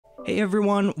Hey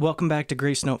everyone, welcome back to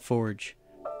Grace Note Forge.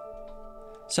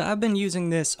 So I've been using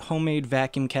this homemade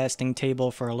vacuum casting table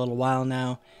for a little while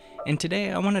now, and today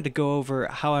I wanted to go over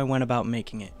how I went about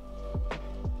making it.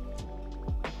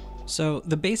 So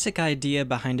the basic idea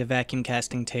behind a vacuum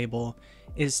casting table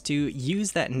is to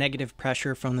use that negative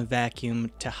pressure from the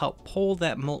vacuum to help pull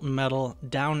that molten metal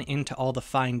down into all the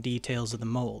fine details of the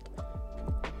mold.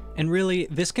 And really,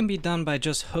 this can be done by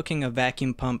just hooking a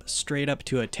vacuum pump straight up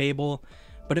to a table,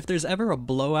 but if there's ever a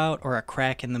blowout or a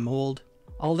crack in the mold,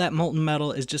 all that molten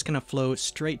metal is just going to flow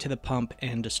straight to the pump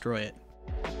and destroy it.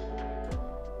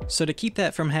 So to keep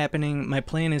that from happening, my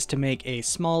plan is to make a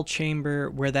small chamber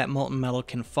where that molten metal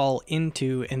can fall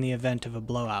into in the event of a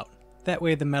blowout. That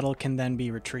way the metal can then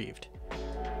be retrieved.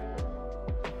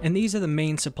 And these are the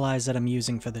main supplies that I'm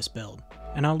using for this build,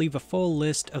 and I'll leave a full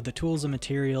list of the tools and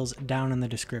materials down in the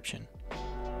description.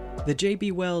 The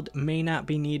JB Weld may not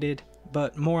be needed,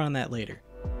 but more on that later.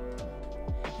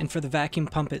 And for the vacuum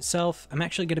pump itself, I'm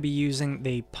actually going to be using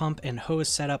the pump and hose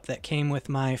setup that came with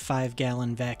my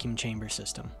 5-gallon vacuum chamber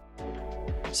system.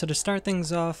 So to start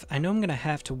things off, I know I'm going to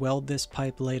have to weld this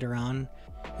pipe later on,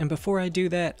 and before I do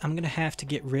that, I'm going to have to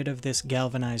get rid of this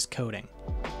galvanized coating.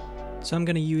 So I'm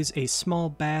going to use a small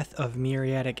bath of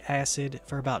muriatic acid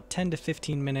for about 10 to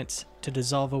 15 minutes to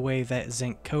dissolve away that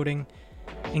zinc coating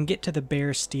and get to the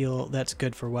bare steel that's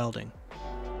good for welding.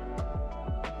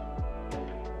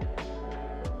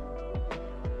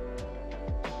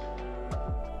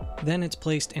 Then it's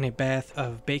placed in a bath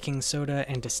of baking soda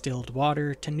and distilled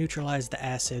water to neutralize the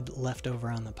acid left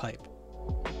over on the pipe.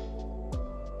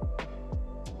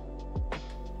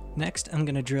 Next, I'm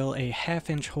going to drill a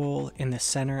 1/2-inch hole in the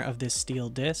center of this steel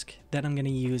disc that I'm going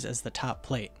to use as the top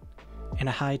plate, and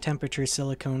a high temperature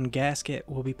silicone gasket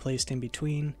will be placed in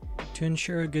between to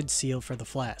ensure a good seal for the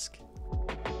flask.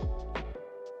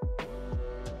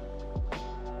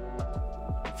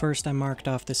 First, I marked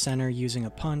off the center using a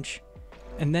punch,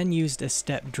 and then used a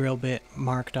step drill bit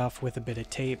marked off with a bit of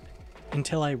tape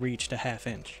until I reached a 1/2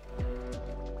 inch.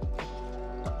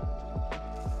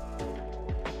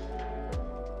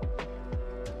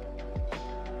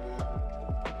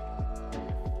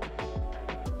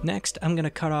 Next, I'm going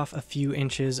to cut off a few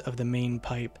inches of the main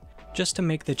pipe just to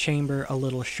make the chamber a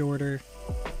little shorter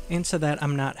and so that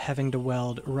I'm not having to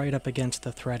weld right up against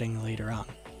the threading later on.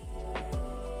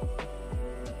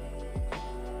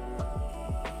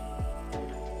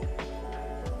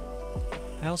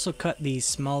 I also cut the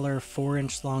smaller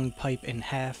 4-inch long pipe in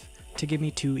half to give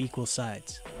me 2 equal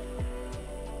sides.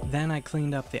 Then I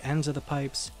cleaned up the ends of the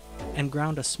pipes and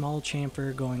ground a small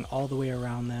chamfer going all the way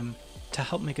around them to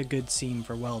help make a good seam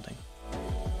for welding.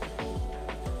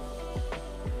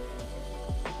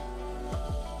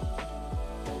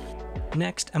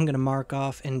 Next, I'm going to mark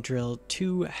off and drill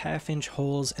 2 1/2-inch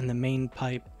holes in the main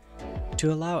pipe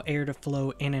to allow air to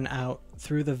flow in and out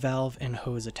through the valve and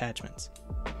hose attachments.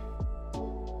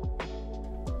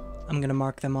 I'm going to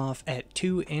mark them off at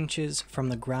 2 inches from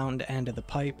the ground end of the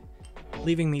pipe,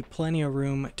 leaving me plenty of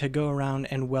room to go around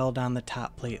and weld on the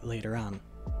top plate later on.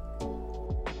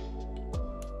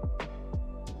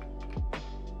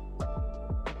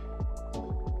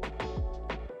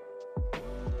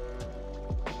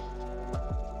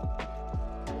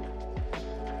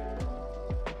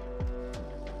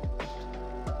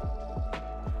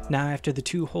 Now after the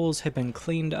 2 holes have been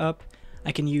cleaned up,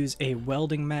 I can use a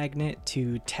welding magnet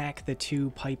to tack the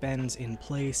 2 pipe ends in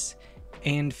place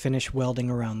and finish welding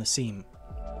around the seam.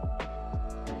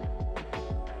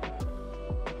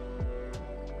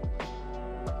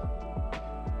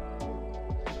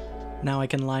 Now I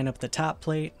can line up the top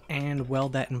plate and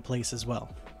weld that in place as well.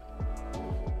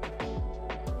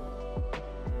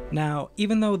 Now,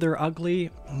 even though they're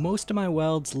ugly, most of my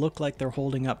welds look like they're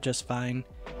holding up just fine.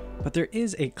 But there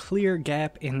is a clear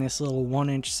gap in this little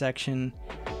 1-inch section,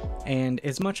 and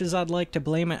as much as I'd like to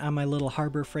blame it on my little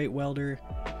Harbor Freight welder,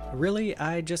 really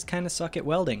I just kind of suck at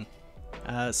welding.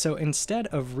 So instead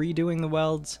of redoing the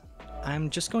welds,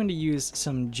 I'm just going to use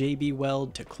some JB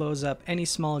Weld to close up any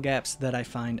small gaps that I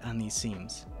find on these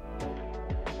seams.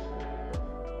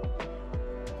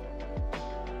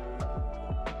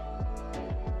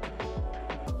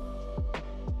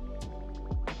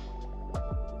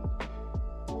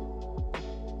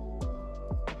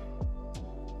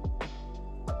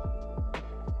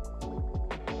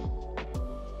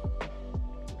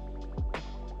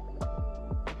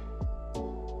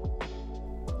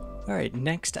 Alright,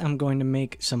 next I'm going to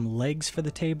make some legs for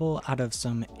the table out of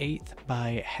some 1/8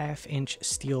 by 1/2 inch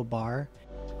steel bar,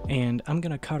 and I'm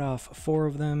going to cut off 4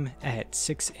 of them at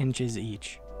 6 inches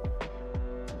each.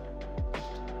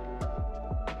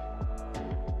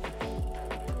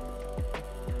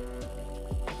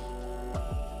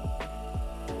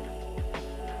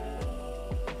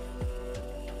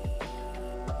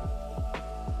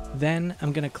 Then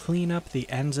I'm going to clean up the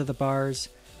ends of the bars,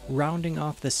 rounding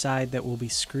off the side that will be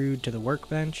screwed to the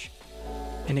workbench,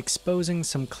 and exposing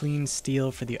some clean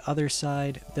steel for the other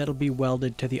side that'll be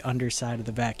welded to the underside of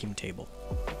the vacuum table.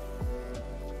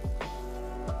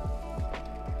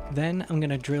 Then I'm going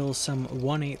to drill some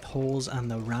 1/8 holes on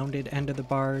the rounded end of the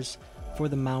bars for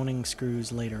the mounting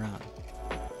screws later on.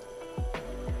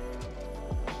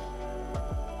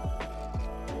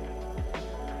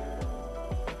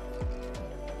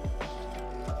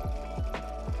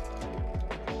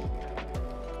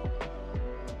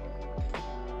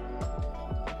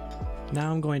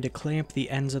 Now I'm going to clamp the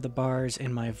ends of the bars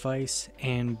in my vise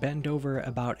and bend over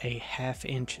about a 1/2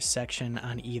 inch section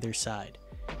on either side.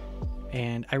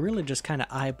 And I really just kind of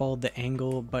eyeballed the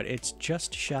angle, but it's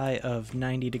just shy of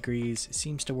 90 degrees. It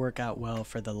seems to work out well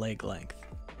for the leg length.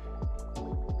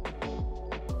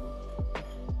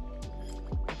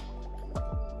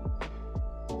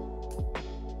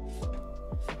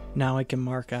 Now I can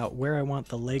mark out where I want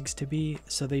the legs to be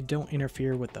so they don't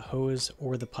interfere with the hose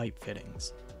or the pipe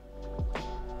fittings.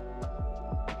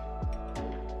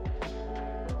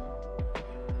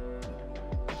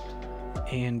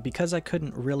 And because I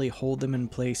couldn't really hold them in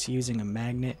place using a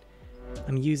magnet,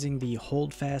 I'm using the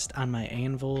hold fast on my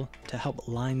anvil to help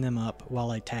line them up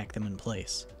while I tack them in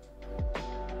place.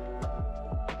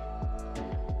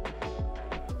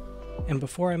 And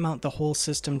before I mount the whole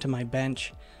system to my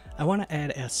bench, I want to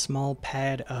add a small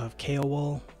pad of kaolin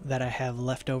wool that I have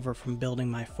left over from building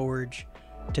my forge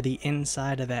to the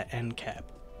inside of that end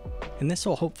cap. And this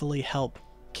will hopefully help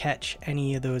catch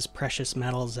any of those precious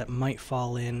metals that might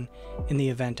fall in the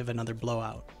event of another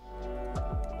blowout.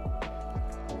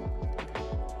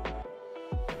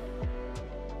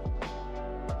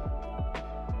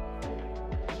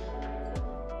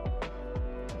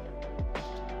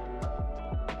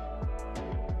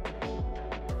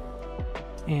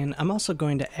 And I'm also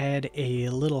going to add a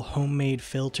little homemade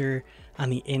filter on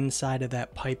the inside of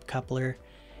that pipe coupler.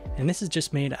 And this is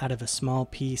just made out of a small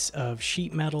piece of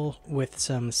sheet metal with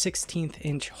some 1/16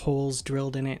 inch holes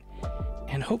drilled in it.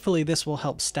 And hopefully this will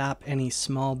help stop any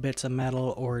small bits of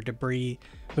metal or debris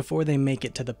before they make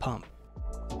it to the pump.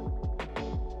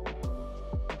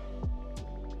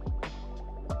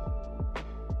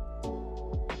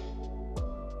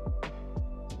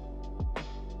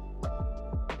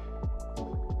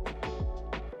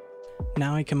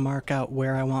 Now I can mark out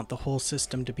where I want the whole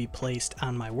system to be placed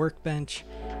on my workbench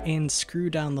and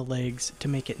screw down the legs to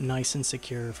make it nice and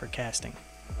secure for casting.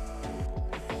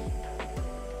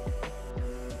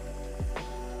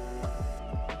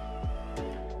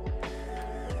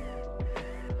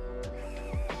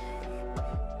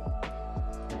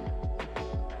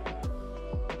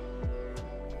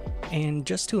 And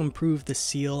just to improve the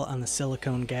seal on the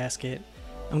silicone gasket,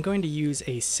 I'm going to use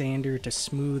a sander to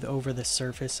smooth over the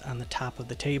surface on the top of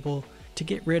the table to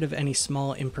get rid of any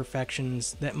small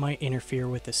imperfections that might interfere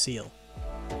with the seal.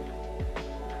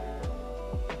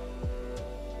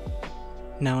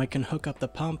 Now I can hook up the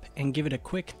pump and give it a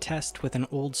quick test with an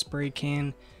old spray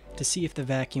can to see if the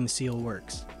vacuum seal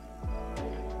works.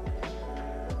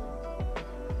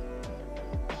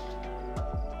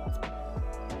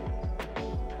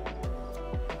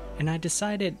 And I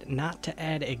decided not to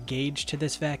add a gauge to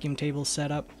this vacuum table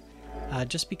setup,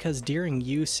 just because during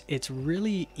use it's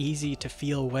really easy to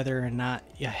feel whether or not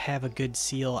you have a good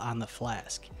seal on the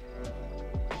flask.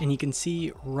 And you can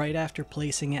see right after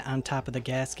placing it on top of the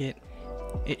gasket,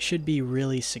 it should be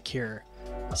really secure.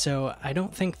 So I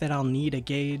don't think that I'll need a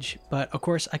gauge, but of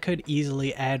course I could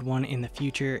easily add one in the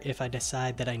future if I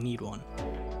decide that I need one.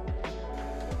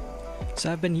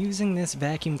 So I've been using this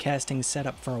vacuum casting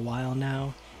setup for a while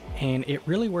now, and it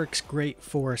really works great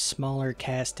for smaller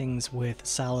castings with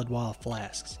solid wall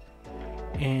flasks.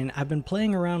 And I've been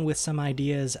playing around with some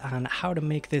ideas on how to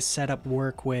make this setup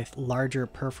work with larger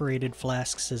perforated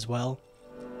flasks as well,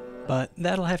 but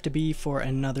that'll have to be for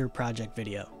another project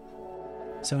video.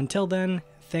 So until then,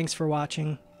 thanks for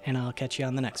watching, and I'll catch you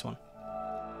on the next one.